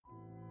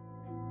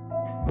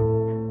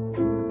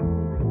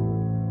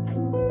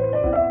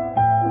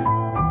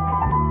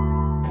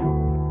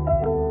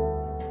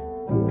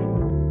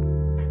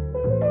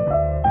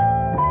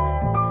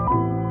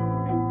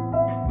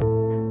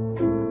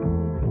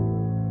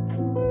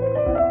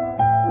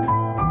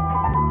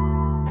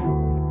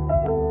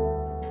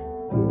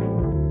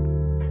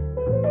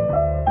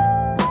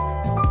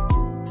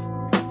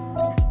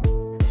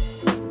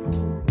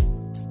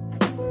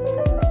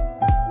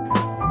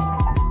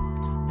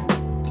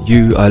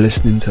You are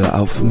listening to the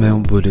Alpha Male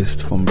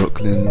Buddhist from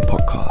Brooklyn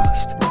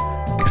podcast.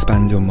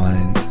 Expand your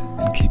mind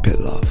and keep it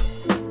love.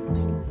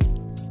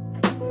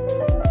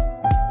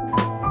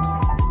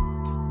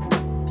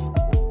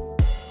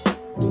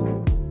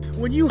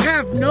 When you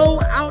have no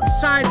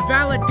outside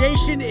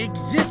validation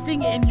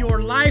existing in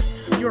your life,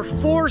 you're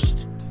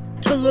forced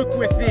to look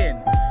within.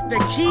 The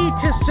key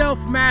to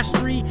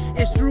self-mastery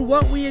is through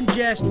what we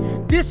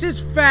ingest. This is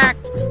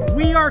fact.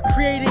 We are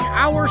creating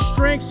our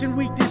strengths and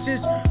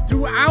weaknesses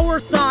through our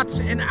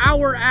thoughts and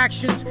our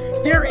actions.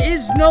 There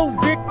is no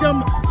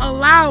victim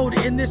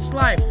allowed in this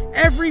life.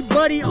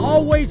 Everybody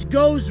always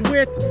goes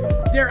with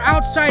their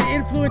outside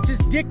influences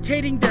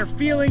dictating their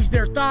feelings,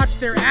 their thoughts,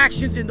 their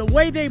actions, and the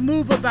way they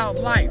move about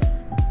life.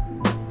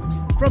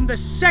 From the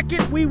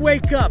second we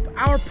wake up,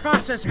 our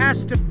process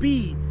has to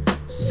be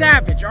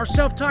savage. Our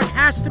self-talk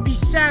has to be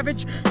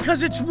savage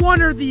because it's one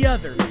or the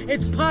other.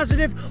 It's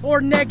positive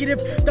or negative.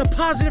 The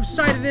positive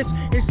side of this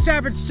is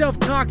savage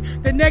self-talk.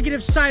 The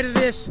negative side of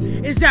this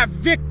is that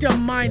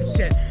victim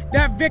mindset.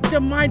 That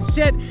victim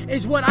mindset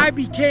is what I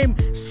became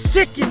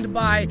sickened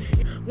by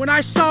when I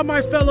saw my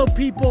fellow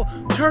people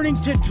turning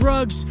to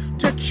drugs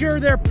to cure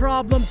their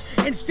problems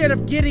instead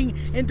of getting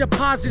into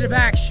positive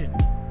action.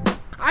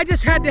 I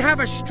just had to have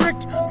a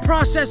strict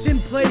process in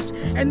place,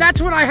 and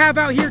that's what I have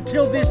out here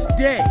till this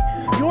day.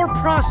 Your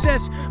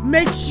process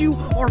makes you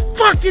or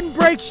fucking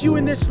breaks you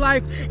in this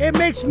life. It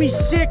makes me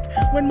sick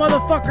when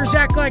motherfuckers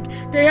act like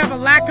they have a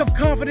lack of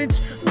confidence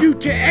due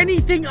to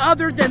anything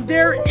other than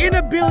their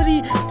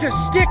inability to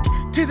stick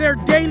to their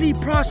daily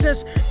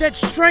process that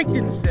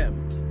strengthens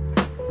them.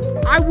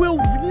 I will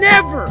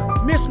never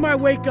miss my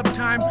wake-up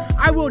time.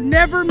 I will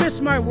never miss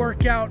my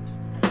workout.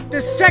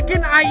 The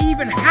second I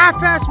even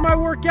half-ass my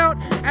workout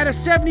at a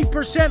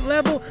 70%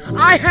 level,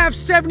 I have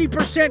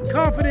 70%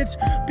 confidence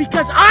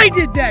because I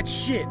did that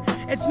shit.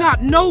 It's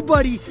not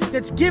nobody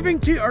that's giving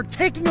to or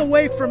taking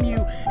away from you.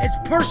 It's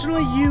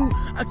personally you.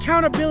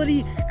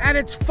 Accountability at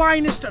its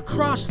finest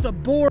across the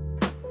board.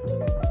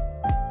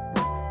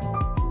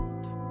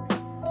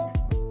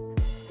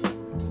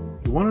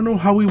 You want to know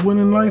how we win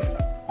in life?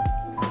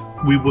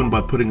 We win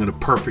by putting in a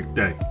perfect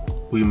day.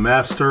 We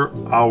master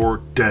our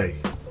day.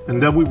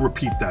 And then we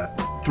repeat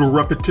that. Through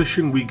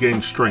repetition, we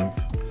gain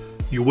strength.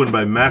 You win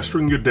by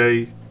mastering your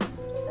day,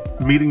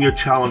 meeting your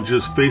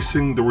challenges,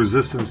 facing the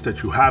resistance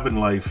that you have in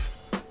life,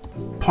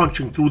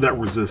 punching through that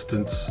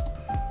resistance,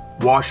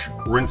 wash,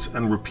 rinse,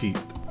 and repeat.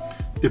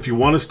 If you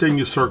want to stay in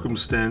your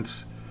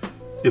circumstance,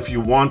 if you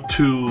want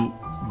to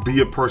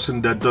be a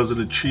person that doesn't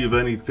achieve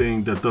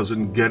anything, that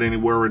doesn't get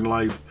anywhere in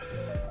life,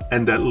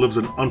 and that lives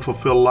an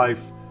unfulfilled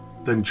life,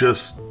 then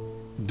just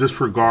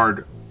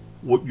disregard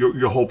what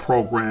your whole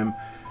program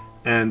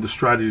and the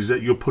strategies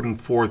that you're putting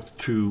forth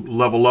to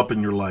level up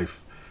in your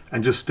life,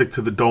 and just stick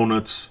to the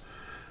donuts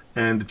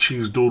and the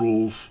cheese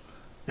doodles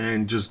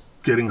and just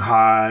getting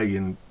high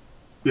and,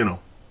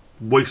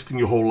 wasting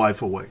your whole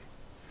life away.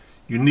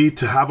 You need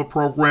to have a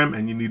program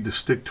and you need to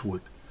stick to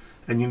it,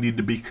 and you need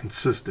to be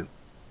consistent.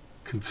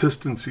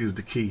 Consistency is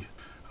the key.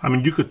 I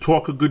mean, you could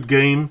talk a good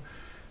game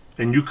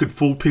and you could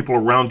fool people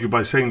around you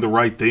by saying the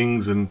right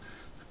things and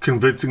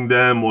convincing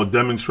them or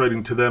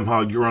demonstrating to them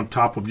how you're on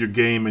top of your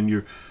game and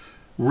you're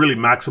really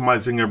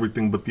maximizing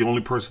everything, but the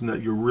only person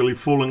that you're really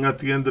fooling at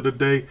the end of the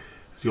day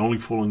is you're only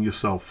fooling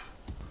yourself.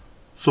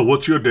 So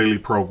what's your daily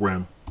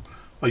program?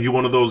 Are you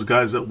one of those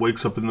guys that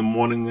wakes up in the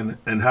morning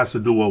and has to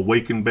do a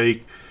wake and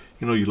bake?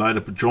 You light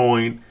up a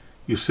joint,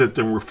 you sit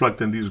there and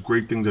reflect on these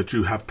great things that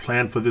you have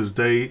planned for this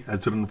day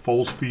as it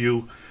unfolds for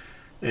you,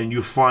 and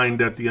you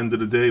find at the end of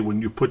the day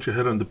when you put your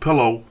head on the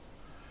pillow,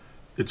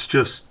 it's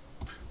just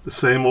the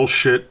same old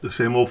shit, the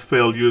same old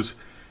failures,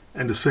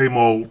 and the same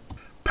old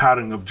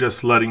pattern of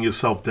just letting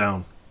yourself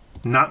down,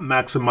 not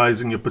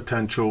maximizing your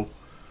potential,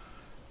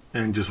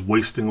 and just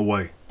wasting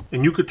away.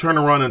 And you could turn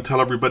around and tell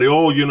everybody,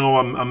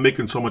 I'm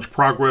making so much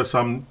progress,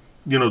 I'm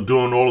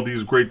doing all of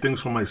these great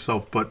things for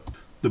myself. But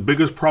the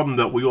biggest problem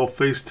that we all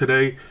face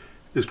today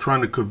is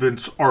trying to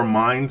convince our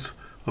minds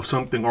of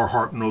something our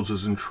heart knows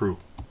isn't true.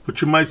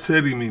 But you might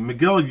say to me,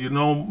 Miguel,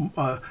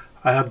 I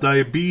have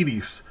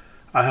diabetes,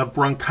 I have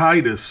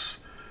bronchitis,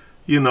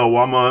 I'm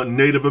a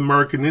Native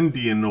American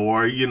Indian,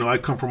 or, I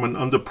come from an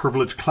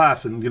underprivileged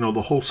class and,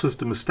 the whole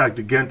system is stacked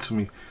against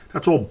me.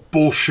 That's all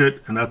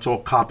bullshit, and that's all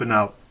copping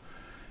out.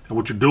 And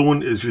what you're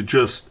doing is you're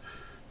just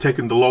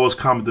taking the lowest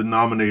common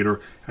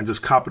denominator and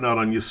just copping out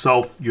on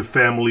yourself, your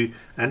family,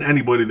 and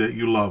anybody that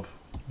you love.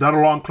 That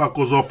alarm clock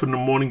goes off in the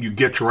morning, you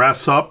get your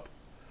ass up,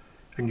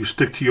 and you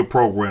stick to your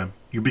program.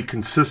 You be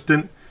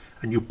consistent,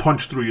 and you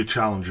punch through your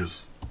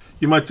challenges.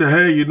 You might say,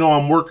 hey,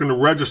 I'm working the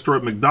register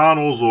at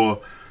McDonald's or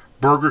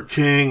Burger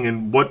King,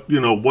 and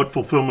what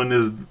fulfillment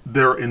is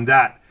there in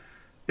that?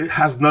 It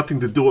has nothing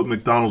to do with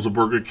McDonald's or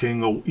Burger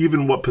King or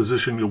even what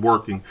position you're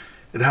working.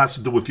 It has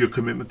to do with your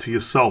commitment to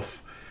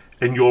yourself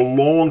and your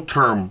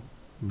long-term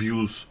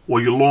views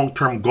or your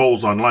long-term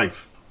goals on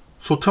life.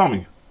 So tell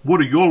me, what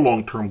are your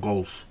long-term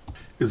goals?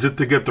 Is it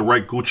to get the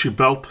right Gucci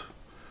belt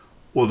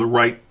or the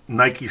right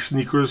Nike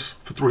sneakers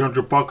for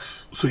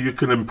 $300 so you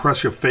can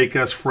impress your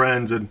fake-ass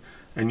friends and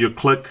and you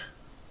click.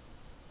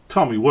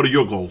 Tell me, what are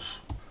your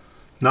goals?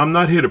 Now, I'm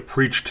not here to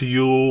preach to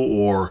you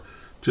or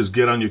just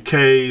get on your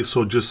case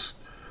or just,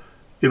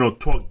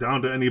 talk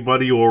down to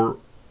anybody or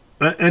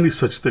any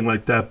such thing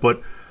like that.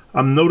 But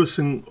I'm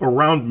noticing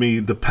around me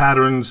the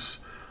patterns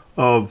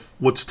of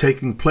what's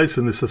taking place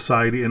in this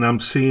society, and I'm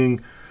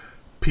seeing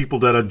people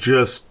that are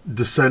just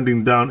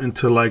descending down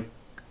into like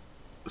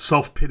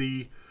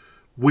self-pity,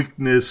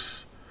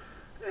 weakness,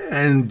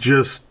 and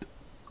just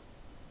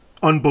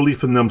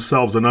unbelief in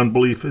themselves and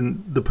unbelief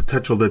in the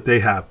potential that they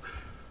have.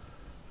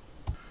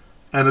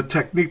 And a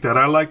technique that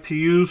I like to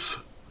use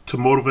to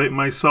motivate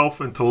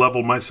myself and to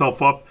level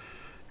myself up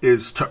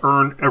is to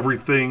earn every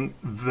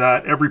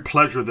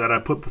pleasure that I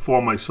put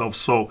before myself.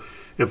 So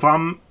if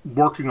I'm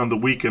working on the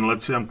weekend,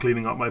 let's say I'm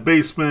cleaning up my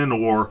basement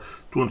or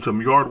doing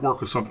some yard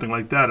work or something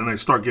like that, and I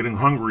start getting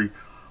hungry,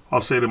 I'll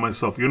say to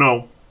myself,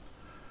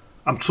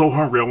 I'm so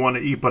hungry, I want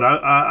to eat, but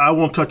I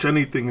won't touch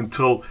anything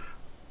until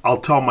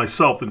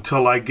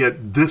I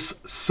get this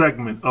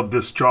segment of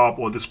this job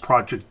or this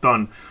project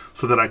done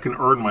so that I can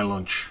earn my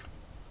lunch.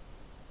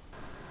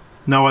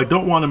 Now, I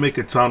don't want to make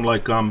it sound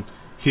like I'm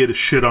here to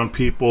shit on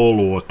people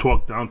or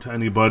talk down to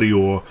anybody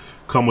or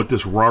come with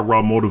this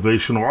rah-rah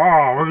motivation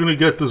or, we're going to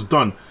get this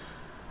done.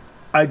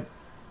 I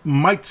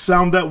might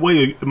sound that way,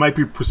 or it might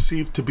be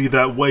perceived to be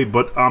that way,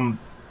 but I'm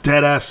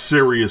dead-ass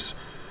serious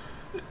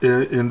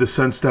in the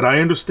sense that I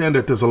understand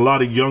that there's a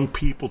lot of young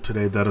people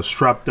today that are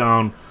strapped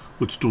down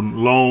with student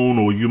loan,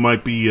 or you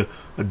might be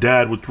a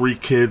dad with 3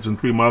 kids and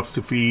 3 mouths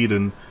to feed,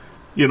 and,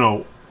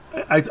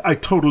 I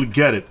totally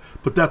get it.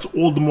 But that's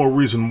all the more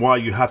reason why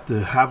you have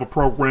to have a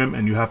program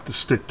and you have to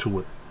stick to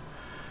it.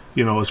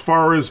 As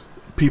far as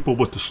people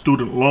with the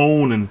student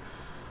loan, and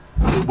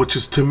which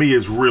is to me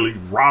is really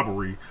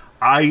robbery,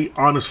 I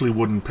honestly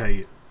wouldn't pay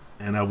it.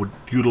 And I would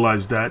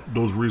utilize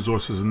those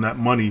resources and that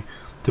money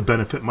to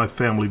benefit my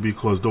family,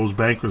 because those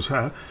bankers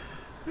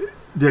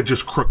they're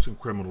just crooks and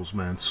criminals,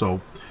 man.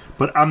 So,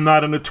 but I'm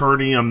not an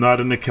attorney, I'm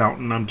not an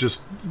accountant, I'm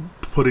just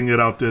putting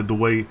it out there the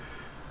way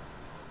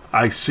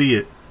I see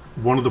it.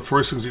 One of the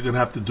first things you're going to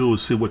have to do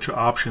is see what your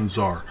options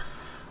are.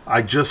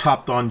 I just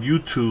hopped on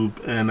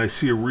YouTube and I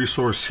see a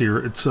resource here.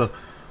 It's a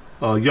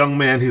young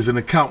man, he's an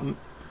accountant,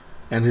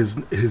 and his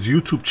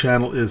YouTube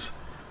channel is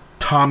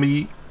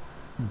Tommy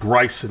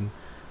Bryson,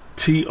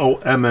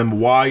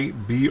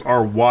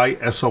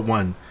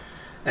 TommyBryson.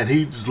 And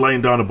he's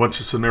laying down a bunch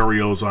of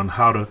scenarios on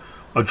how to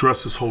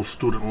address this whole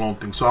student loan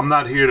thing. So I'm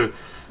not here to,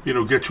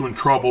 get you in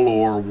trouble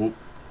or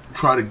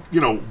try to,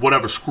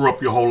 whatever, screw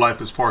up your whole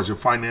life as far as your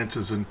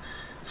finances and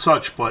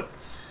such, but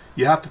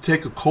you have to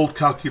take a cold,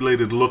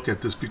 calculated look at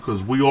this,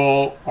 because we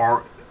all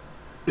are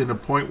in a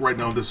point right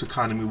now in this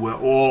economy where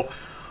all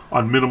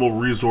on minimal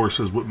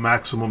resources with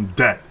maximum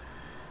debt,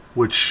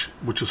 which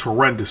is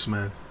horrendous,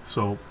 man.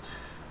 So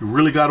you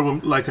really got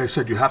to, like I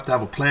said, you have to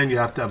have a plan, you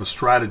have to have a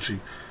strategy.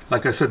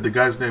 Like I said, the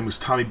guy's name is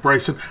Tommy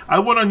Bryson. I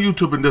went on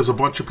YouTube and there's a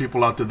bunch of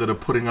people out there that are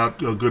putting out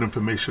good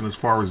information as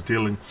far as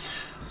dealing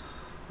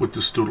with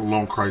the student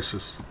loan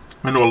crisis.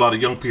 I know a lot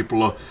of young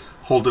people are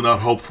holding out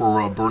hope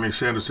for Bernie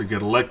Sanders to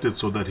get elected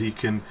so that he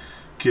can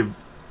give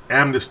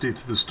amnesty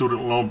to the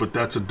student loan, but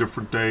that's a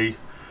different day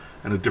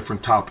and a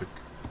different topic.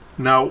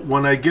 Now,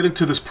 when I get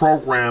into this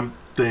program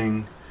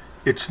thing,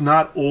 it's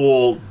not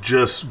all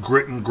just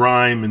grit and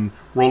grime and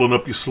rolling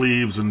up your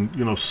sleeves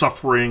and,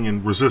 suffering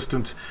and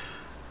resistance.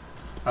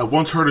 I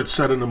once heard it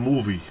said in a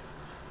movie,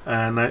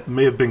 and it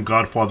may have been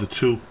Godfather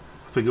 2,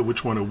 I forget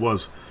which one it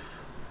was,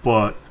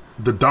 but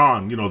the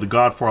Don, the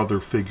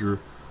Godfather figure,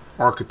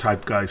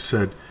 archetype guy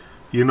said,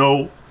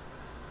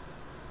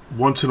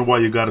 once in a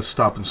while you got to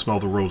stop and smell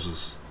the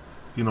roses.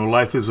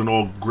 Life isn't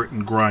all grit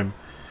and grime.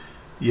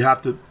 You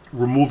have to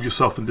remove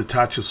yourself and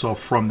detach yourself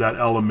from that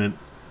element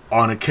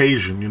on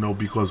occasion,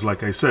 because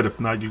like I said, if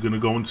not, you're going to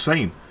go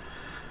insane.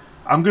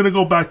 I'm going to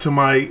go back to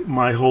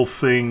my whole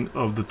thing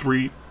of the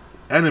 3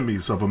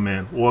 enemies of a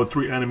man, or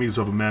 3 enemies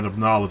of a man of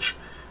knowledge,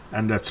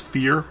 and that's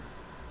fear,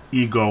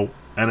 ego,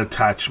 and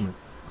attachment.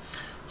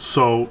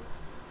 So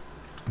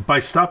by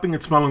stopping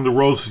and smelling the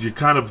roses, you're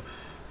kind of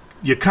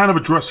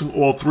addressing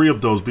all 3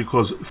 of those,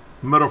 because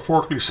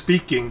metaphorically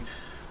speaking,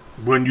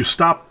 when you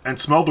stop and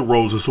smell the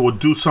roses, or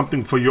do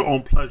something for your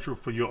own pleasure,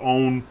 for your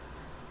own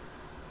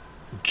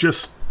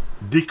just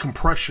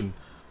decompression,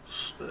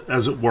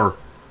 as it were,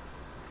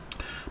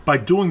 by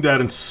doing that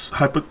and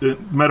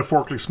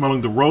metaphorically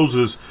smelling the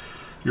roses,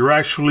 you're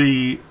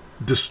actually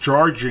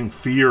discharging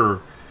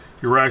fear,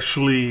 you're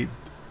actually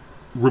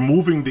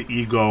removing the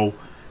ego,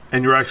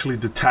 and you're actually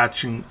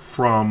detaching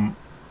from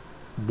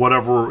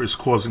whatever is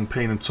causing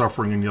pain and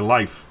suffering in your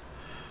life.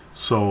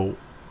 So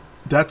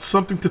that's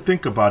something to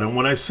think about. And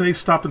when I say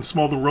stop and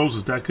smell the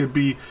roses, that could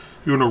be,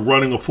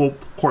 running a full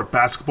court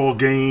basketball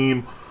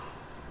game,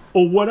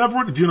 or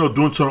whatever,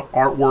 doing some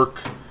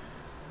artwork,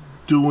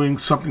 doing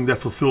something that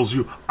fulfills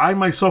you. I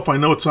myself, I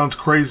know it sounds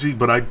crazy,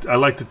 but I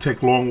like to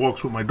take long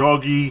walks with my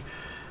doggy,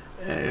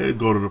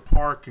 go to the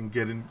park and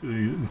get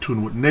in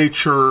tune with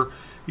nature,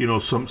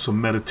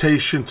 some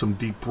meditation, some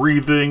deep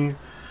breathing,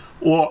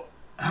 or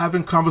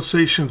having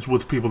conversations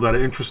with people that are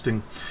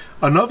interesting.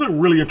 Another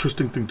really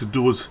interesting thing to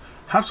do is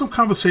have some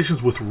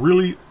conversations with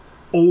really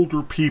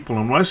older people.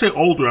 And when I say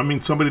older, I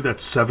mean somebody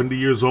that's 70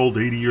 years old,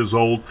 80 years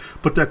old,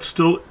 but that's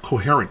still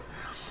coherent.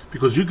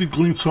 Because you could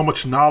glean so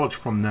much knowledge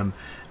from them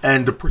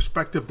and the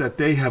perspective that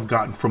they have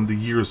gotten from the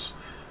years.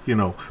 You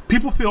know,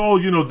 people feel, oh,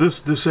 you know,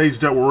 this age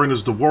that we're in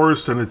is the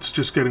worst and it's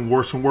just getting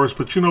worse and worse.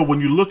 But, you know, when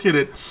you look at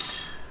it,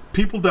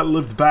 people that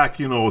lived back,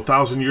 you know,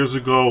 1,000 years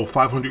ago,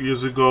 500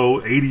 years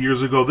ago, 80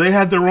 years ago, they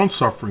had their own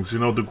sufferings. You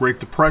know, the Great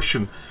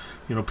Depression,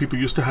 you know, people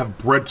used to have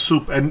bread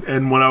soup.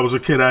 And when I was a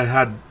kid, I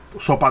had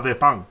sopa de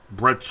pan,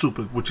 bread soup,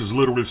 which is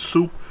literally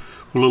soup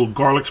with a little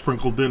garlic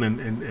sprinkled in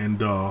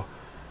and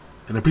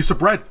a piece of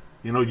bread.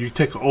 You know, you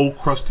take an old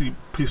crusty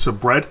piece of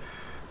bread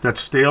that's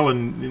stale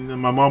and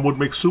my mom would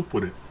make soup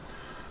with it.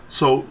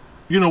 So,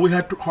 you know, we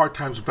had hard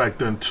times back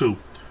then too.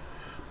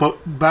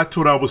 But back to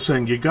what I was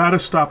saying, you got to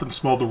stop and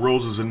smell the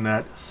roses in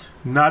that.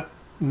 Not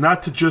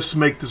to just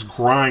make this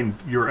grind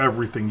your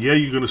everything. Yeah,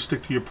 you're going to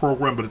stick to your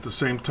program, but at the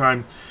same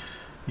time,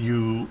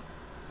 you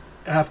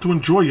have to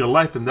enjoy your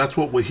life, and that's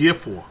what we're here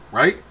for,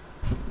 right?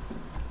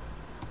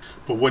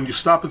 But when you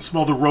stop and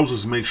smell the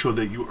roses, make sure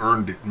that you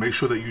earned it. Make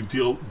sure that you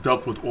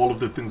dealt with all of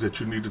the things that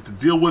you needed to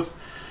deal with,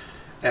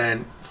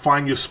 and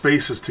find your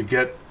spaces to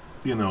get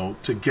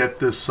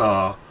this,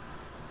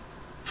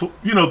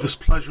 this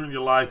pleasure in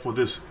your life or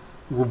this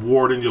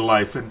reward in your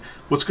life. And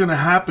what's going to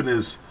happen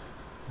is,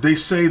 they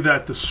say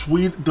that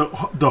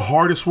the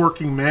hardest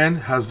working man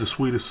has the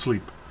sweetest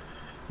sleep,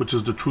 which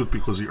is the truth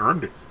because he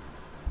earned it.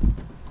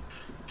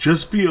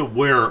 Just be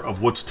aware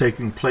of what's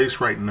taking place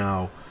right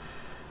now.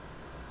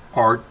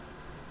 Are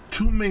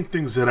two main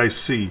things that I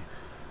see: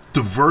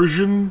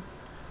 diversion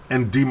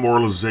and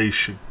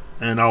demoralization,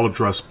 and I'll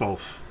address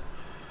both.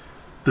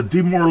 The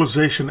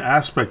demoralization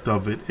aspect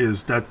of it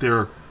is that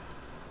they're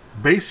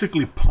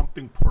basically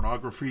pumping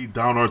pornography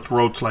down our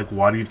throats like,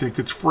 why do you think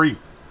it's free?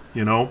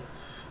 You know?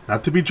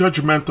 Not to be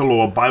judgmental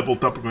or Bible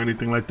thumping or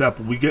anything like that,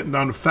 but we getting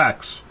down to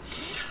facts.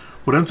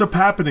 What ends up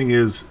happening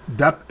is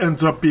that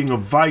ends up being a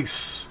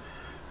vice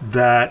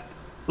that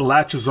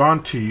latches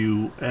onto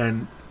you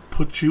and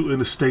puts you in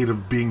a state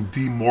of being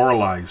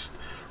demoralized,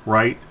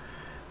 right?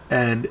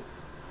 And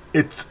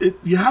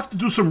you have to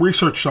do some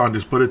research on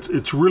this, but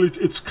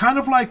it's kind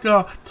of like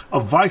a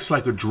vice,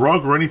 like a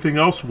drug or anything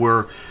else,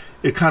 where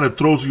it kind of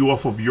throws you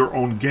off of your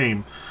own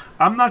game.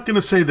 I'm not going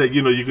to say that,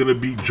 you know, you're going to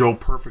be Joe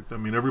Perfect. I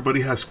mean,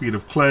 everybody has feet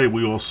of clay.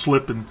 We all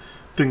slip and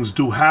things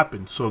do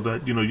happen, so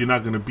that, you know, you're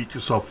not going to beat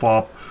yourself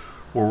up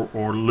or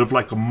live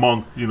like a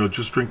monk, you know,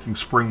 just drinking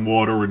spring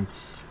water and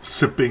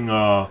sipping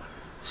on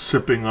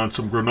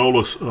some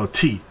granola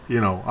tea.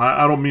 You know,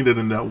 I don't mean it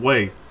in that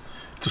way.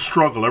 It's a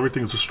struggle.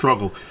 Everything's a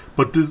struggle.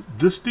 But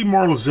this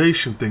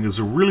demoralization thing is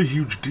a really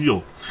huge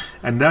deal.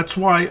 And that's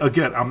why,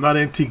 again, I'm not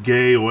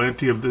anti-gay or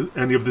anti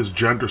any of this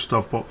gender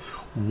stuff, but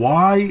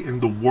why in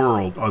the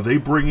world are they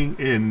bringing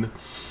in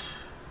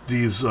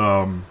these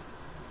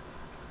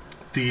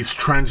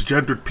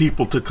transgendered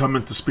people to come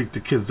in to speak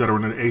to kids that are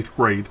in an 8th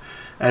grade?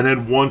 And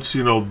then once,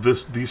 you know,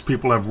 these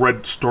people have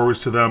read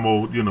stories to them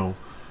or, you know,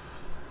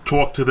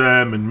 talk to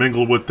them and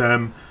mingle with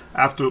them,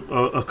 after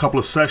a couple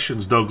of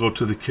sessions, they'll go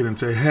to the kid and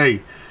say,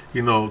 hey,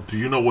 you know, do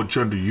you know what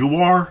gender you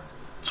are?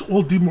 It's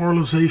all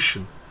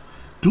demoralization.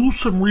 Do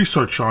some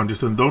research on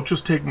this and don't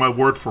just take my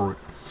word for it.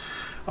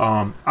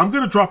 I'm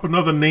going to drop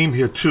another name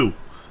here too,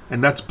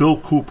 and that's Bill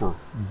Cooper.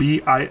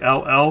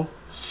 Billcooper,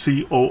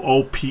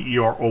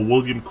 or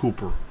William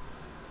Cooper.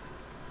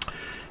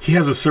 He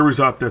has a series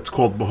out that's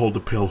called Behold the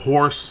Pale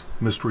Horse,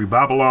 Mystery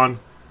Babylon.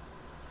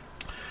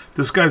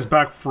 This guy's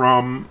back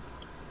from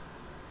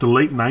the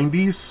late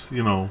 90s,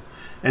 you know,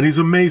 and he's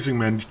amazing,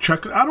 man.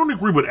 Check it. I don't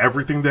agree with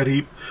everything that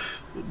he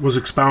was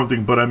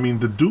expounding, but I mean,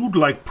 the dude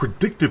like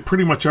predicted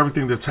pretty much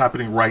everything that's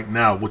happening right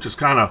now, which is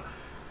kind of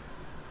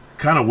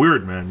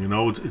weird, man. You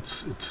know,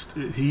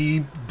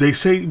 they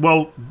say,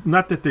 well,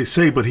 not that they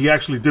say, but he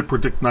actually did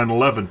predict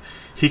 9/11.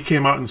 He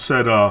came out and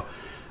said,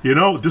 you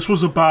know, this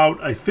was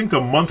about, I think, a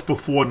month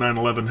before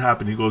 9/11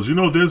 happened. He goes, you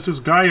know, there's this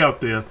guy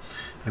out there,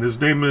 and his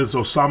name is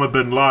Osama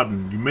bin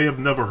Laden. You may have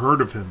never heard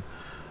of him,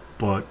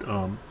 but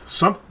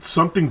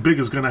something big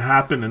is going to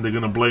happen, and they're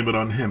going to blame it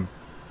on him.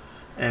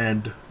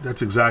 And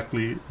that's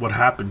exactly what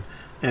happened.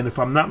 And if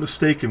I'm not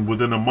mistaken,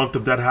 within a month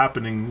of that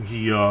happening,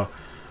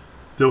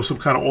 there was some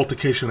kind of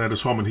altercation at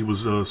his home, and he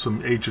was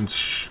some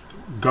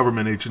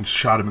government agents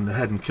shot him in the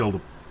head and killed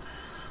him.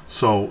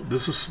 So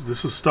this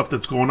is stuff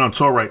that's going on.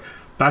 So all right,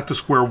 back to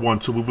square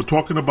one. So we were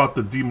talking about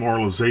the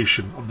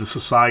demoralization of the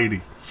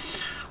society.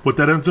 What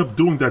that ends up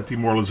doing, that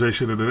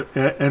demoralization,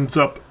 it ends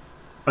up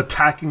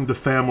attacking the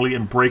family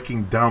and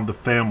breaking down the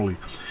family.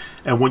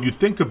 And when you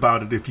think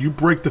about it, if you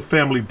break the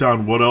family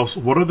down, what else?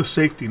 What are the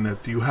safety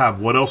net do you have?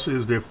 What else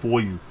is there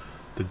for you?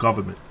 The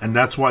government. And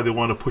that's why they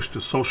want to push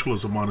the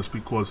socialism on us,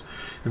 because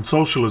in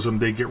socialism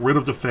they get rid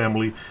of the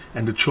family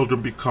and the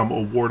children become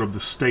a ward of the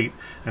state,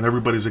 and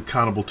everybody's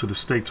accountable to the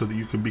state so that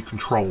you can be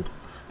controlled.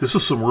 This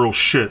is some real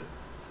shit.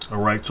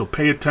 All right, so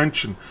pay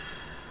attention.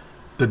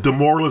 The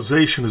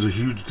demoralization is a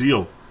huge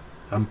deal.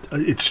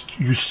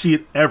 You see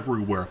it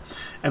everywhere.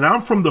 And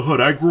I'm from the hood.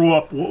 I grew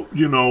up,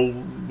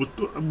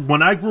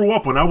 when I grew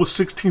up, when I was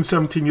 16,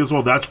 17 years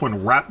old, that's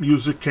when rap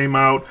music came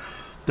out.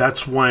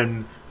 That's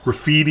when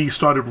graffiti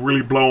started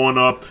really blowing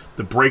up,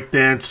 the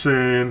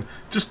breakdancing,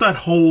 just that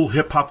whole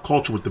hip-hop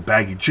culture with the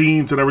baggy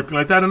jeans and everything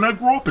like that. And I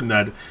grew up in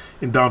that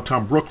in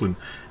downtown Brooklyn.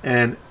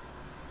 And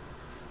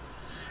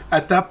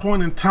at that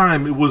point in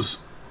time, it was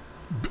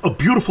a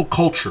beautiful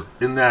culture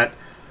in that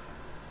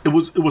it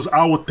was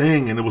our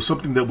thing, and it was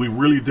something that we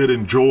really did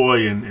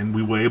enjoy, and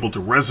we were able to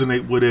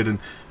resonate with it. And,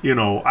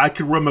 I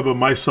can remember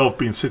myself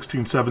being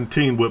 16,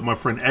 17 with my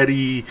friend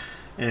Eddie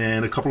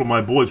and a couple of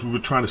my boys. We were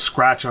trying to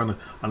scratch on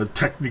a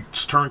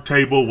Technics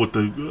turntable with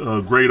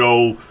the Grade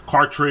O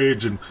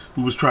cartridge, and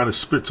we was trying to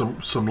spit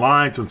some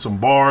lines and some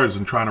bars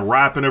and trying to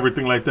rap and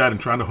everything like that,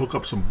 and trying to hook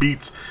up some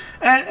beats.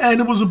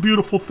 And it was a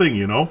beautiful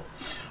thing,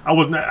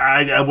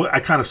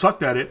 I kind of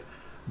sucked at it,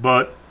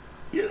 but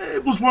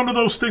it was one of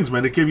those things,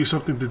 man. It gave you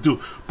something to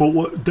do.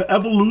 But the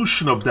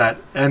evolution of that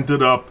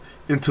ended up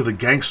into the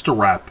gangster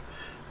rap,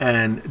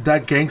 and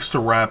that gangster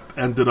rap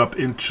ended up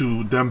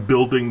into them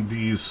building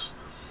these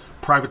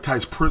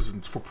privatized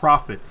prisons for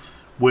profit,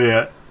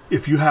 where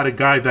if you had a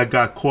guy that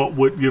got caught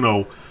with,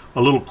 a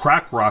little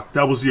crack rock,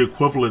 that was the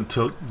equivalent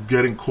to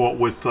getting caught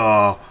with,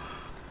 an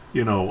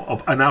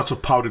ounce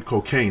of powdered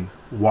cocaine.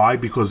 Why?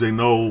 Because they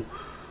know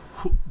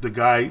the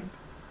guy,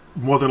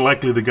 more than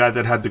likely the guy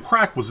that had the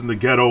crack was in the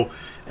ghetto,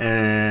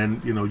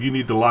 and you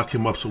need to lock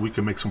him up so we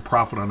can make some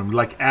profit on him,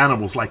 like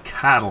animals, like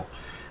cattle.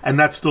 And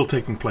that's still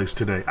taking place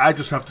today. I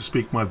just have to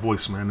speak my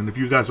voice, man. And if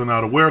you guys are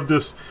not aware of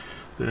this,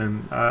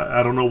 then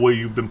I don't know where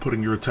you've been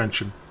putting your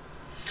attention.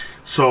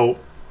 So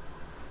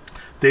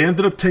they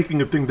ended up taking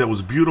a thing that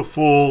was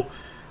beautiful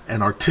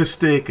and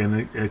artistic and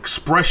an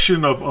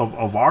expression of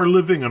our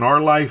living and our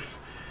life.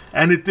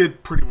 And it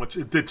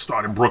did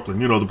start in Brooklyn,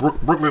 the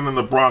Brooklyn and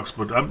the Bronx,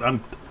 but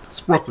it's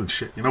Brooklyn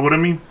shit, you know what I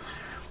mean?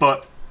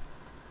 But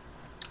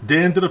they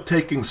ended up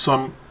taking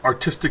some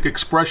artistic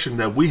expression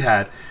that we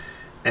had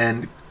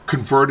and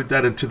converted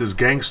that into this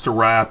gangster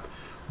rap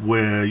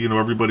where,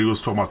 everybody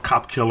was talking about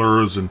cop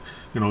killers and,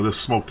 this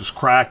smoke, this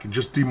crack, and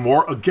just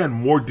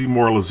more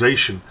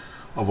demoralization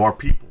of our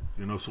people,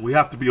 So we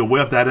have to be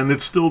aware of that, and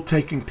it's still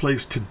taking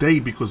place today,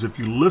 because if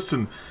you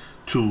listen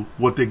to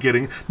what they're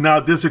getting. Now,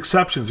 there's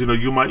exceptions.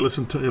 You might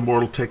listen to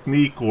Immortal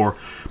Technique, or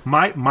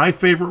my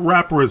favorite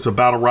rapper is a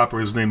battle rapper.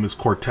 His name is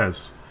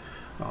Cortez.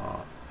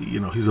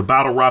 He's a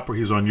battle rapper.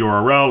 He's on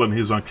URL, and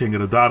he's on King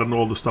of the Dot and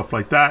all the stuff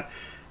like that.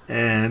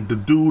 And the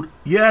dude,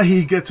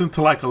 he gets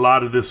into like a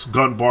lot of this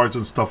gun bars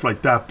and stuff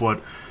like that,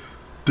 but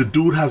the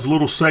dude has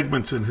little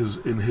segments in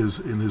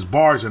his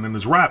bars and in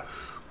his rap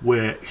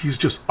where he's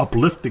just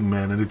uplifting,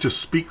 man, and it just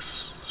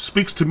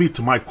speaks to me,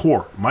 to my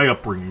core, my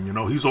upbringing.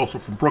 He's also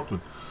from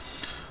Brooklyn.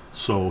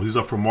 So he's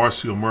up from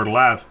Marcy or Myrtle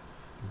Ave,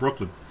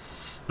 Brooklyn,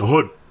 the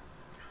hood.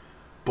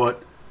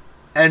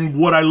 And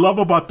what I love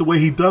about the way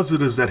he does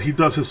it is that he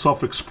does his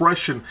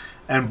self-expression,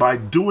 and by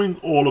doing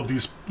all of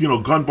these,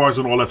 gun bars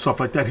and all that stuff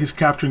like that, he's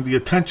capturing the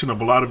attention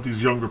of a lot of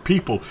these younger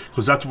people,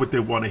 because that's what they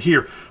want to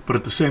hear. But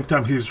at the same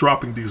time, he's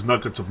dropping these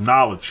nuggets of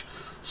knowledge.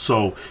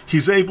 So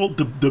he's able,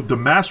 the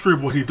mastery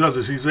of what he does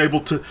is he's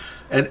able to,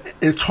 and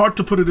it's hard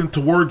to put it into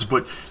words,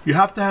 but you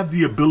have to have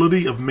the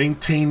ability of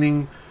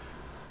maintaining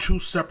two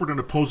separate and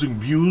opposing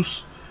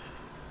views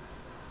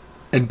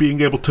and being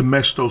able to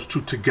mesh those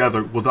two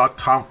together without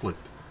conflict.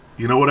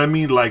 You know what I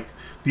mean? Like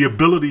the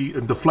ability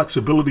and the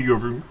flexibility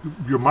of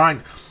your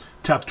mind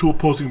to have two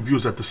opposing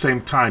views at the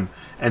same time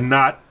and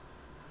not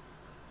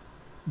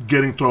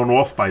getting thrown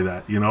off by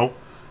that,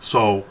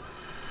 So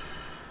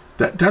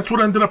that's what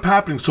ended up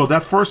happening. So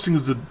that first thing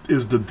is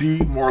the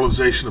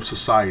demoralization of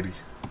society.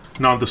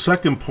 Now the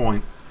second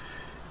point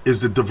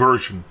is the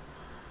diversion,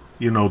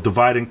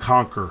 divide and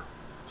conquer.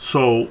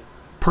 So,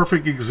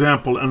 perfect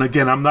example, and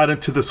again, I'm not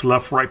into this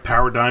left-right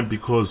paradigm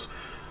because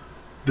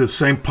the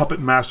same puppet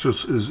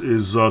masters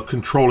is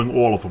controlling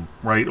all of them,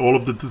 right? All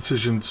of the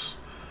decisions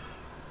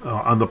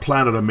on the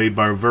planet are made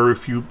by very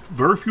few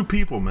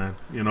people, man.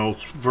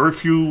 Very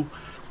few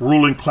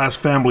ruling class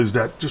families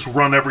that just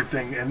run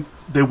everything, and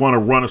they want to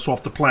run us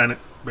off the planet,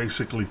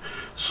 basically.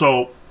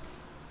 So,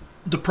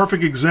 the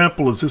perfect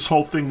example is this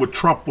whole thing with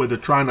Trump, where they're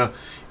trying to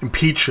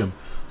impeach him.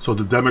 So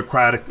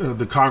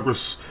the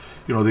Congress,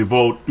 they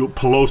vote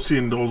Pelosi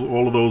and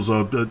all of those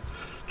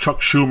Chuck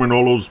Schumer and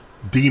all those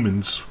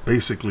demons,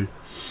 basically.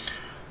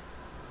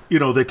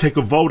 They take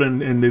a vote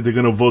and they're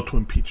going to vote to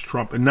impeach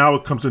Trump. And now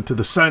it comes into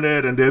the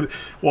Senate and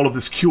all of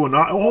this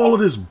QAnon, all of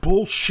this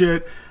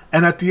bullshit.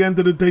 And at the end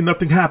of the day,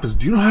 nothing happens.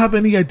 Do you have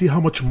any idea how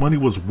much money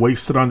was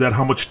wasted on that?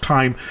 How much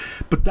time?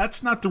 But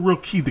that's not the real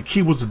key. The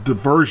key was a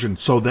diversion,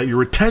 so that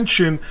your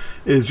attention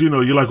is,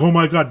 you're like, oh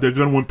my God, they're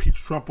going to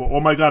impeach Trump. Or, oh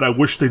my God, I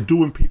wish they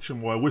do impeach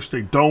him. Or I wish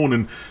they don't.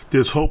 And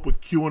there's hope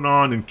with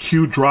QAnon and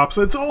Q drops.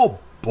 It's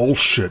all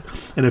bullshit.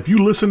 And if you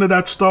listen to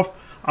that stuff,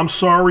 I'm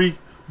sorry,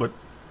 but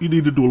you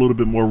need to do a little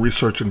bit more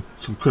research and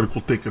some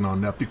critical thinking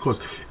on that, because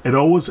it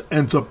always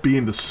ends up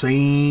being the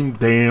same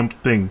damn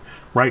thing,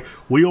 right?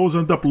 We always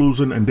end up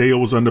losing and they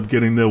always end up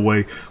getting their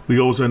way. We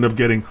always end up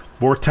getting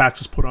more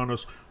taxes put on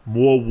us,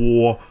 more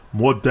war,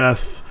 more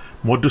death,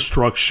 more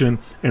destruction,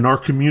 and our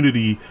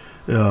community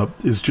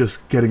is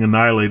just getting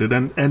annihilated.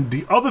 And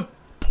the other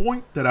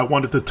point that I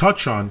wanted to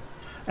touch on,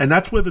 and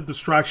that's where the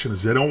distraction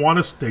is. They don't want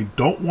us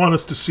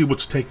to see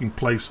what's taking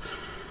place.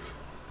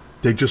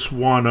 They just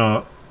want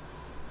to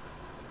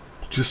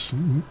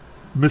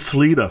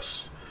mislead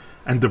us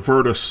and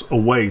divert us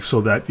away, so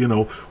that,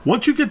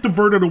 once you get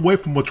diverted away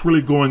from what's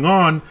really going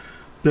on,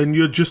 then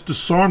you're just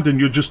disarmed and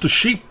you're just a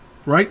sheep,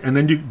 right? And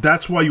then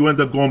that's why you end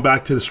up going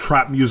back to this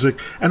trap music.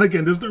 And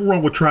again, there's nothing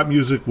wrong with trap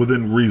music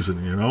within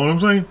reason, you know what I'm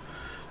saying?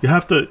 You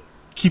have to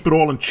keep it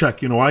all in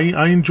check.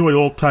 I enjoy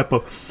all type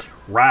of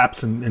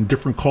raps and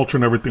different culture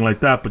and everything like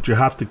that, but you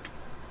have to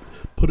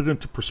put it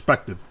into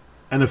perspective.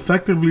 And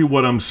effectively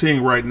what I'm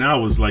seeing right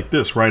now is like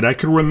this, right? I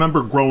can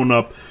remember growing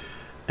up,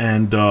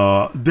 and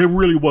there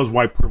really was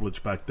white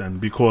privilege back then,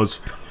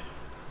 because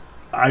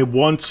I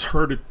once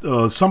heard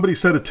it, somebody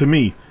said it to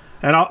me,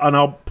 and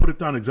I'll put it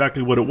down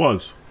exactly what it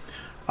was.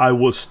 I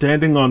was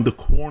standing on the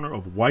corner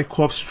of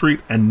Wyckoff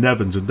Street and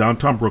Nevins in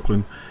downtown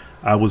Brooklyn.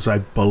 I was, I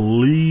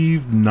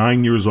believe,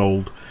 9 years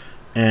old,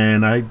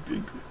 and I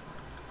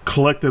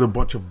collected a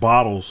bunch of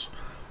bottles,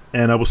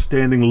 and I was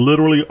standing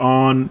literally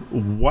on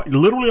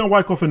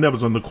Wyckoff and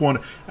Nevins on the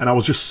corner, and I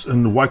was just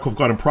in the Wyckoff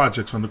Garden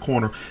Projects on the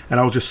corner, and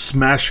I was just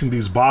smashing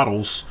these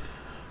bottles,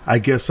 I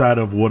guess out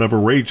of whatever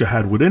rage I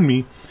had within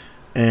me,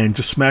 and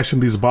just smashing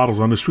these bottles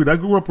on the street. I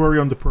grew up very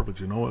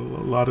underprivileged,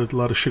 a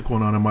lot of shit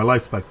going on in my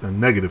life back then,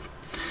 negative.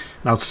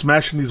 And I was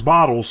smashing these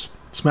bottles,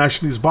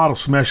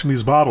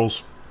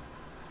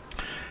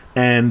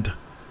 and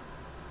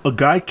a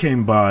guy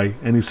came by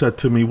and he said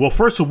to me, well,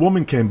 first a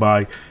woman came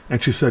by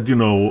and she said,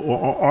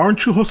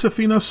 aren't you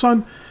Josefina's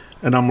son?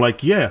 And I'm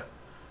like, yeah.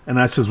 And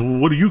I says, well,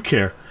 what do you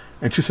care?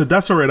 And she said,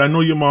 that's all right. I know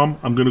your mom.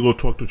 I'm going to go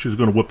talk to her. She's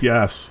going to whip your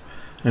ass.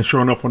 And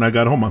sure enough, when I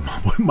got home, my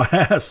mom whipped my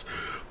ass.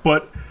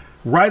 But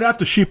right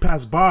after she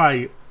passed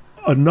by,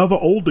 another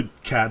older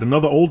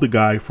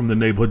guy from the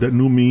neighborhood that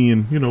knew me.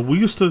 And, we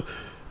used to,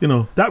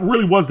 that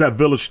really was that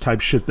village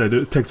type shit, that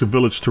it takes a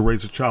village to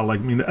raise a child.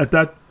 Like, at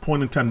that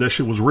point in time, that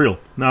shit was real.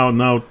 Now,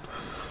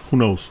 who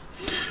knows?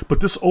 But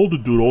this older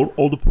dude,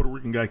 older Puerto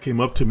Rican guy, came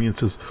up to me and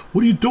says,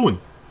 what are you doing?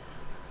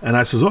 And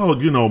I says,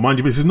 mind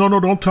you. He says, no,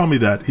 don't tell me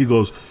that. He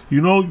goes,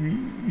 you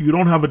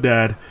don't have a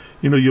dad.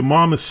 Your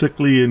mom is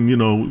sickly, and,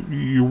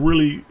 you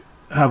really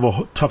have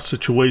a tough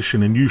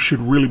situation, and you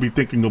should really be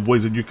thinking of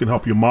ways that you can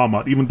help your mom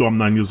out, even though I'm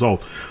 9 years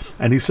old.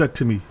 And he said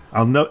to me,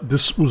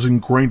 this was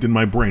ingrained in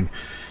my brain.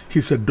 He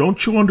said,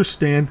 don't you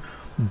understand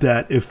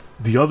that if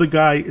the other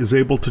guy is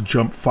able to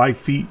jump 5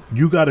 feet,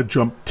 you got to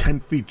jump 10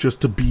 feet just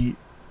to be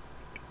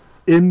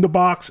in the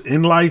box,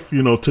 in life,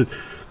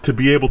 to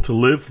be able to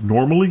live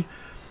normally?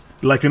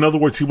 Like, in other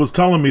words, he was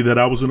telling me that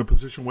I was in a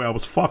position where I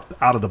was fucked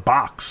out of the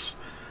box,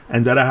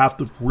 and that I have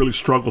to really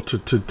struggle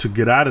to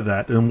get out of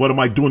that. And what am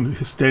I doing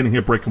standing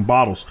here breaking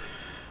bottles?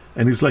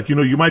 And he's like,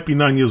 you might be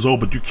 9 years old,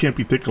 but you can't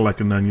be thinking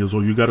like a 9 years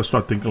old. You got to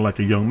start thinking like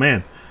a young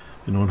man.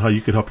 And how you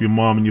could help your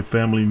mom and your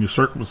family and your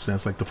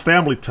circumstance, like the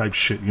family type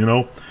shit,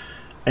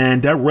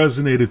 And that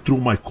resonated through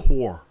my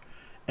core.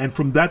 And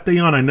from that day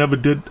on, I never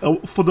did,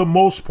 for the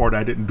most part,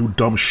 I didn't do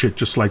dumb shit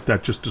just like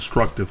that, just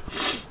destructive,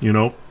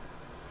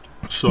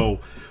 So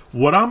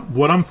what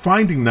I'm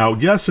finding now,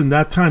 yes, in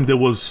that time, there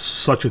was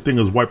such a thing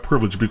as white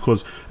privilege,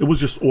 because it was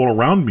just all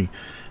around me.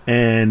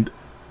 And,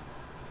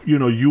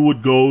 you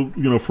would go,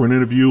 for an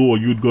interview, or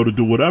you'd go to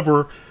do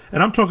whatever.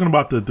 And I'm talking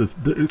about the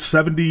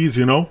 70s,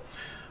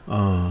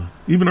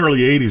 even early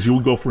 80s, you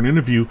would go for an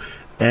interview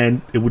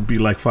and it would be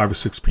like 5 or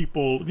 6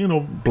 people,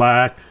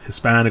 black,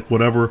 Hispanic,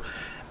 whatever.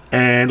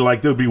 And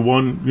like there'd be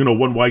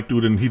one white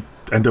dude, and he'd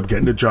end up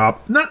getting a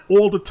job. Not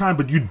all the time,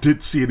 but you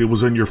did see it. It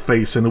was in your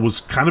face, and it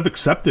was kind of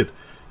accepted,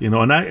 And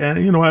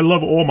I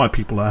love all my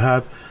people.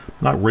 I'm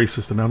not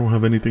racist, and I don't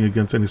have anything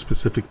against any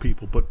specific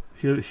people. But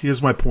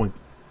here's my point.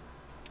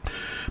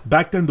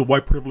 Back then, the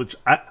white privilege,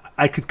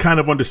 I could kind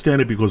of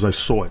understand it because I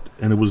saw it,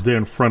 and it was there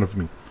in front of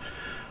me.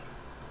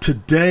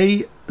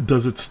 Today,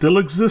 does it still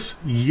exist?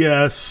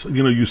 Yes.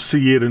 You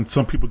see it, and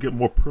some people get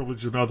more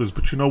privilege than others.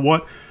 But you know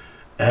what?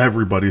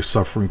 Everybody's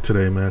suffering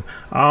today, man.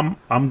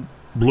 I'm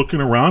looking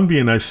around me,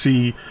 and I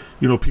see,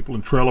 people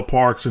in trailer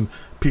parks and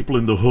people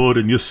in the hood,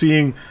 and you're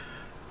seeing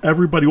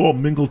everybody all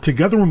mingled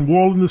together, and we're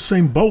all in the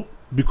same boat.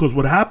 Because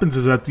what happens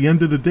is, at the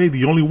end of the day,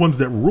 the only ones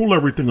that rule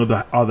everything are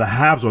the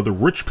haves, are the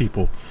rich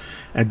people.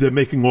 And they're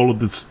making all of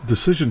the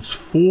decisions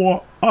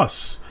for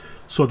us,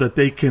 so that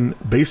they can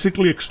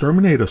basically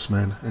exterminate us,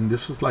 man. And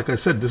this is, like I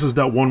said, this is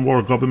that one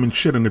world government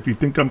shit. And if you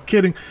think I'm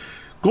kidding,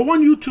 go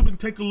on YouTube and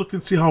take a look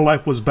and see how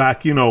life was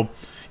back. Even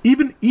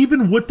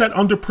with that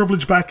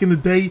underprivilege back in the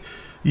day,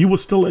 you were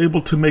still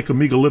able to make a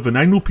meager living.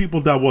 I knew people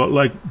that were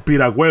like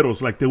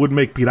piragüeros, like they would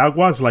make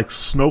piraguas, like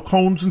snow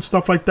cones and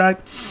stuff like that.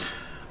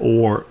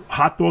 or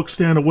hot dog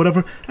stand or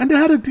whatever, and they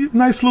had a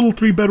nice little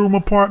 3-bedroom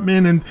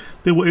apartment, and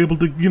they were able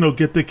to,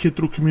 get their kid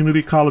through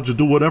community college or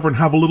do whatever and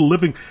have a little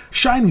living.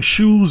 Shining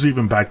shoes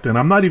even back then.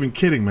 I'm not even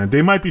kidding, man.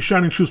 They might be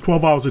shining shoes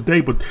 12 hours a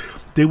day, but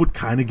they would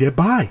kind of get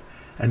by,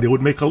 and they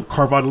would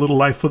carve out a little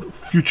life for the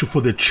future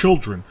for their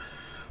children.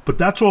 But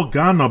that's all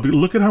gone now.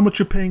 Look at how much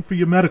you're paying for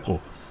your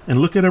medical, and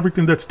look at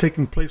everything that's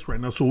taking place right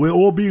now. So we're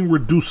all being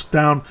reduced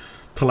down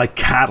to like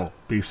cattle,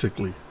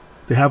 basically.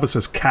 They have us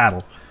as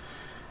cattle.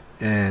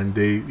 And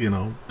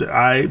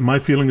my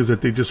feeling is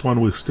that they just want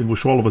to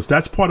extinguish all of us.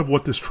 That's part of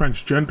what this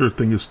transgender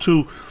thing is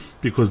too,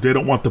 because they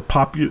don't want the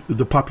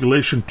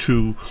population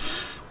to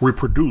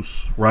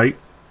reproduce, right?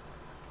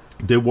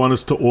 They want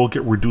us to all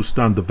get reduced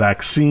down. The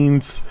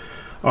vaccines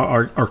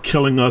are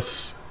killing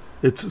us.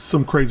 It's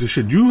some crazy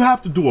shit. You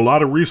have to do a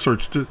lot of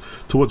research to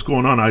what's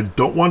going on. I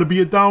don't want to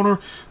be a downer.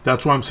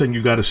 That's why I'm saying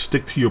you got to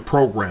stick to your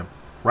program,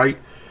 right?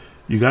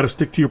 You got to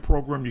stick to your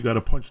program. You got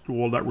to punch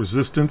through all that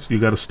resistance. You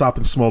got to stop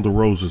and smell the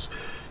roses.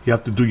 You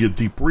have to do your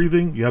deep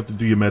breathing. You have to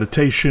do your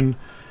meditation.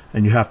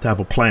 And you have to have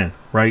a plan,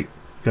 right?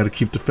 You got to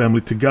keep the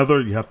family together.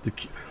 You have to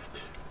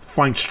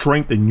find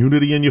strength and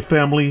unity in your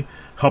family.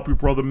 Help your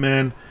brother,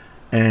 man.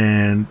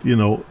 And,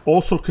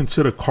 also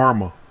consider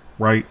karma,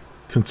 right?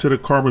 Consider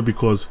karma,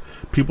 because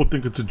people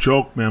think it's a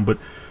joke, man. But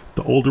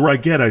the older I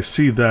get, I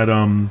see that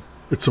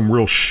it's some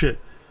real shit.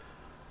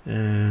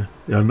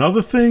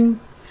 Another thing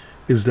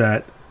is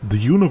that the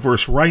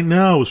universe right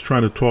now is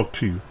trying to talk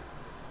to you.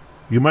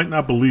 You might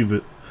not believe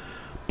it,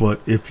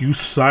 but if you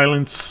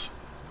silence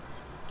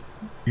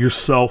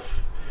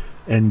yourself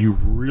and you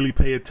really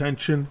pay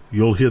attention,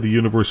 you'll hear the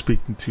universe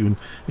speaking to you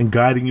and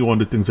guiding you on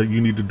the things that you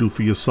need to do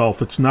for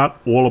yourself. It's not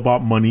all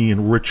about money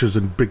and riches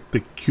and big,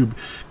 thick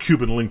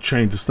Cuban link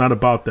chains. It's not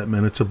about that,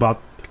 man. It's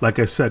about, like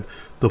I said,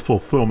 the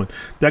fulfillment.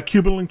 That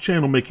Cuban link chain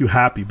will make you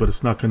happy, but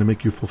it's not going to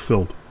make you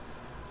fulfilled.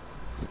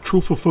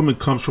 True fulfillment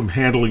comes from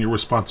handling your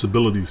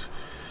responsibilities,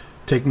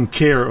 taking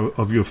care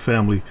of your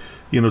family,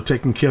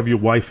 taking care of your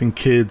wife and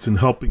kids, and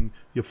helping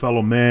your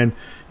fellow man.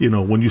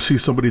 When you see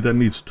somebody that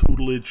needs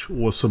tutelage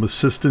or some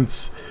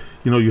assistance,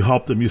 you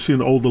help them. You see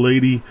an older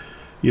lady,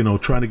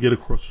 trying to get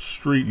across the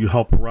street, you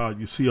help her out.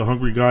 You see a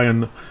hungry guy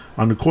on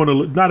the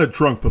corner, not a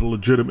drunk, but a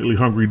legitimately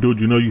hungry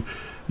dude,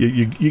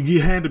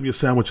 you hand him your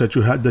sandwich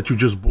that you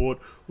just bought,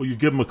 or you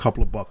give him a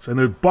couple of bucks. And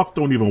a buck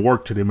don't even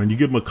work today, man. You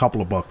give him a couple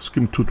of bucks,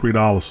 give him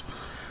 $2-3.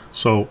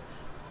 So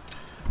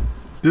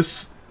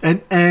this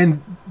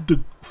and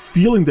the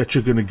feeling that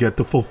you're going to get,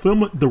 the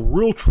fulfillment, the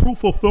real true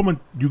fulfillment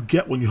you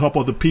get when you help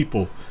other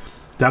people,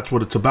 that's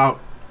what it's about.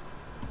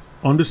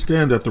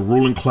 Understand that the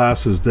ruling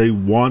classes, they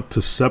want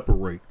to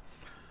separate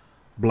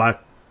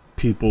black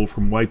people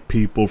from white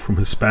people, from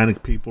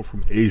Hispanic people,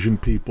 from Asian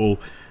people,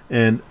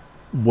 and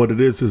what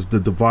it is the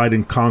divide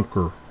and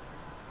conquer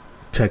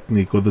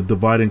technique, or the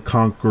divide and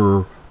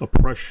conquer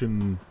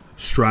oppression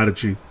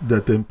strategy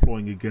that they're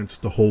employing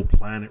against the whole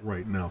planet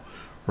right now,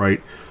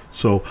 right?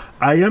 So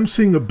I am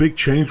seeing a big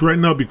change right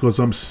now, because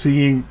I'm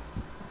seeing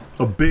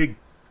a big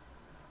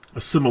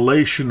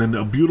assimilation and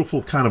a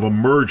beautiful kind of a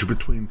merge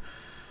between,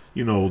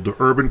 the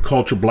urban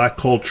culture, black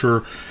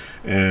culture,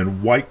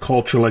 and white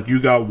culture. Like,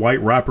 you got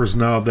white rappers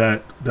now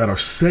that are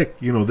sick,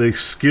 they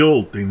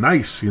skilled, they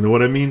nice, you know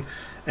what I mean?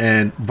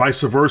 And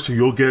vice versa,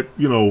 you'll get,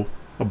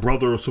 a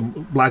brother or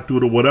some black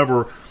dude or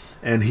whatever,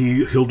 and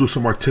he'll do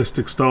some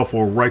artistic stuff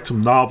or write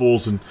some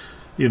novels and,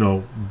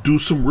 do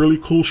some really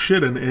cool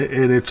shit. And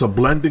it's a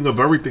blending of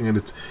everything, and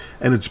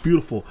it's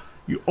beautiful.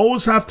 You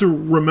always have to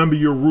remember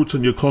your roots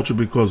and your culture,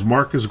 because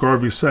Marcus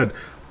Garvey said,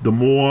 the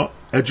more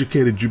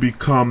educated you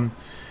become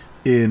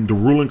in the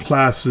ruling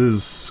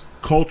class's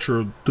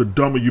culture, the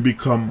dumber you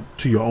become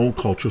to your own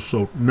culture.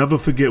 So never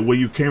forget where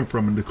you came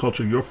from and the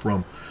culture you're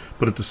from.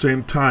 But at the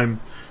same time,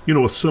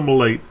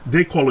 assimilate.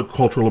 They call it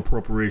cultural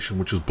appropriation,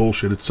 which is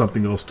bullshit. It's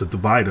something else to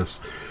divide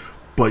us.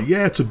 But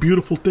yeah, it's a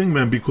beautiful thing,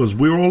 man, because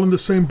we're all in the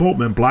same boat,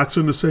 man. Blacks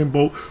are in the same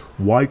boat.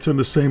 Whites are in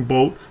the same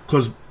boat.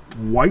 Because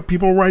white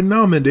people right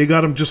now, man, they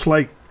got them just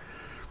like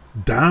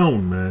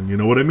down, man. You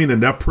know what I mean?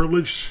 And that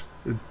privilege,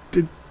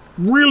 it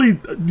really,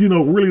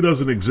 really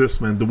doesn't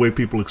exist, man, the way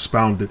people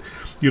expound it.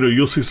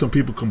 You'll see some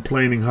people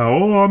complaining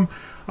how,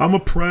 I'm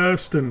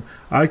oppressed and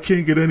I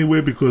can't get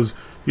anywhere because,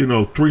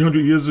 300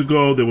 years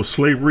ago there was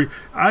slavery.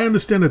 I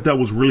understand that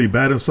was really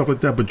bad and stuff like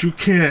that, but you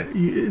can't,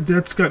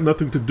 that's got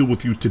nothing to do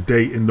with you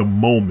today in the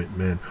moment,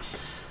 man.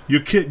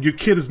 Your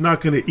kid is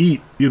not going to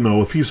eat,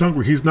 if he's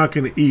hungry, he's not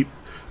going to eat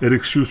an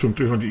excuse from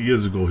 300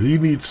 years ago. He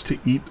needs to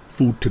eat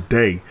food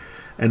today.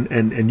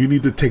 And you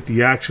need to take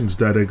the actions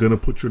that are going to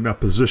put you in that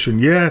position.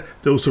 Yeah,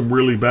 there was some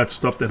really bad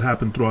stuff that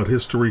happened throughout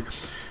history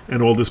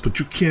and all this, but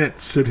you can't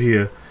sit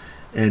here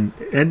and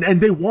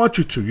they want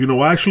you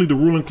to, actually the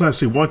ruling class,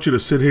 they want you to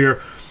sit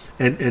here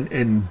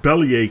and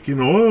bellyache,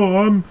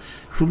 I'm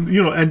from,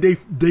 and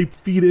they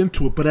feed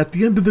into it. But at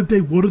the end of the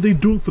day, what are they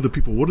doing for the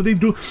people? What are they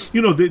doing?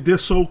 They're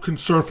so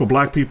concerned for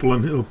black people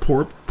and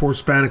poor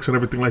Hispanics and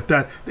everything like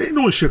that. They ain't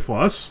doing shit for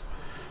us.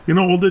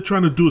 All they're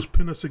trying to do is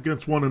pin us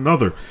against one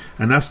another.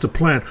 And that's the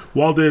plan.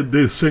 While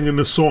they're singing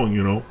this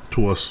song,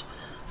 to us.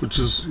 Which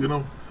is,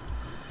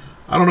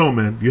 I don't know,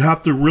 man. You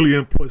have to really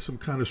employ some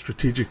kind of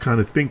strategic kind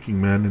of thinking,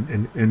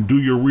 man, and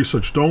do your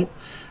research. Don't,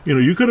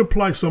 you could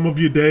apply some of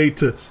your day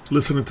to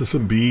listening to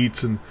some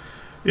beats and,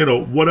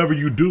 whatever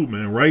you do,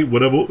 man, right?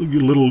 Whatever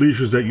your little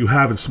leisures that you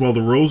have and smell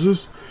the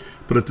roses.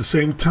 But at the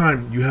same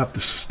time, you have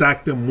to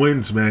stack them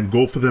wins, man.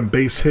 Go for them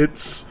base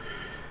hits,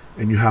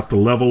 and you have to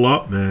level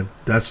up, man.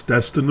 That's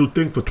the new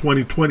thing for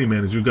 2020,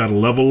 man, is you got to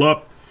level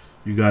up.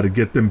 You got to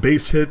get them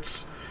base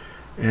hits.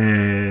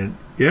 And,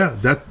 yeah,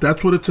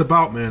 that's what it's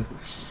about, man.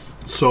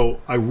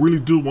 So I really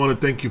do want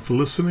to thank you for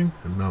listening,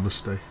 and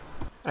namaste.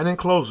 And in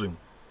closing,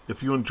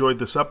 if you enjoyed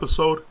this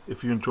episode,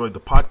 if you enjoyed the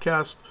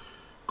podcast,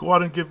 go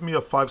out and give me a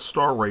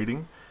 5-star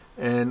rating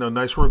and a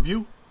nice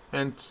review,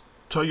 and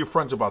tell your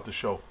friends about the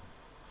show.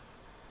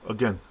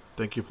 Again,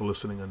 thank you for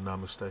listening, and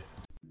namaste.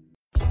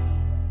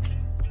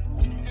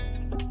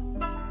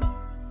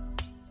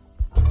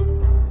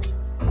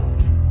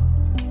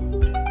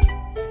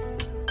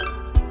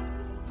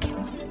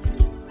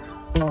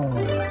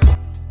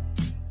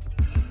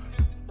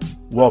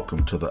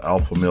 Welcome to the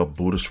Alpha Male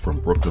Buddhist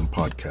from Brooklyn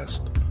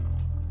podcast.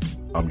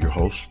 I'm your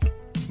host,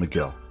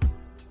 Miguel.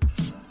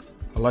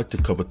 I like to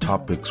cover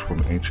topics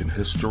from ancient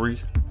history,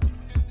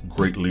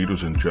 great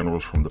leaders and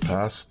generals from the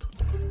past,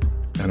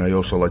 and I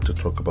also like to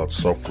talk about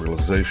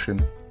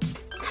self-realization,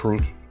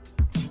 truth,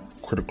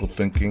 critical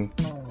thinking,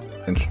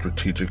 and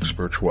strategic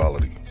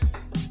spirituality.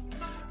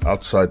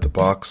 Outside the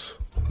box,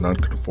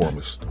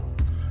 nonconformist.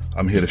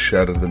 I'm here to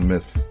shatter the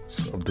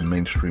myths of the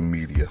mainstream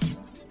media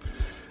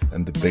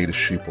and the beta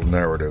sheeple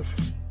narrative.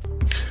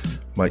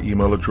 My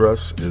email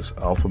address is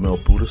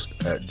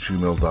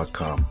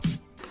alphamalebuddhist@gmail.com.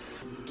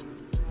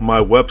 My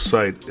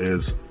website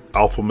is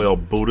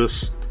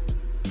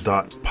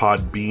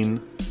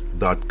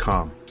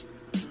alphamalebuddhist.podbean.com.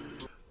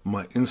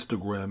 My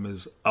Instagram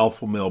is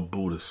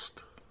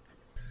alphamalebuddhist.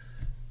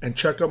 And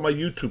check out my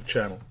YouTube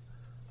channel,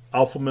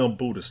 Alpha Male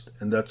Buddhist,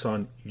 and that's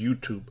on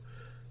YouTube.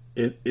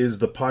 It is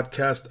the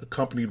podcast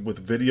accompanied with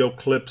video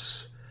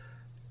clips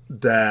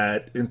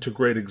that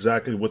integrate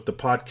exactly with the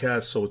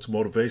podcast, so it's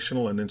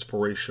motivational and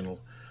inspirational.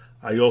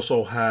 I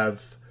also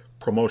have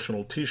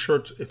promotional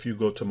t-shirts. If you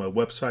go to my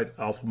website,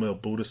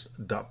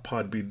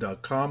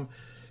 alphamalebuddhist.podbean.com,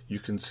 you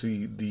can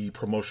see the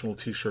promotional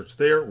t-shirts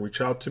there. Reach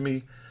out to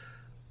me.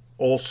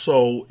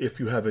 Also,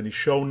 if you have any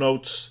show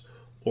notes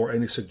or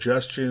any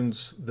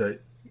suggestions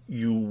that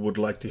you would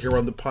like to hear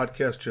on the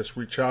podcast, just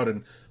reach out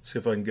and see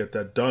if I can get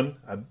that done.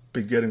 I've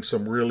been getting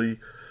some really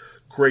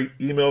great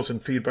emails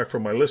and feedback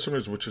from my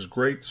listeners, which is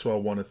great. So I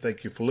want to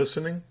thank you for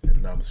listening,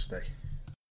 and namaste.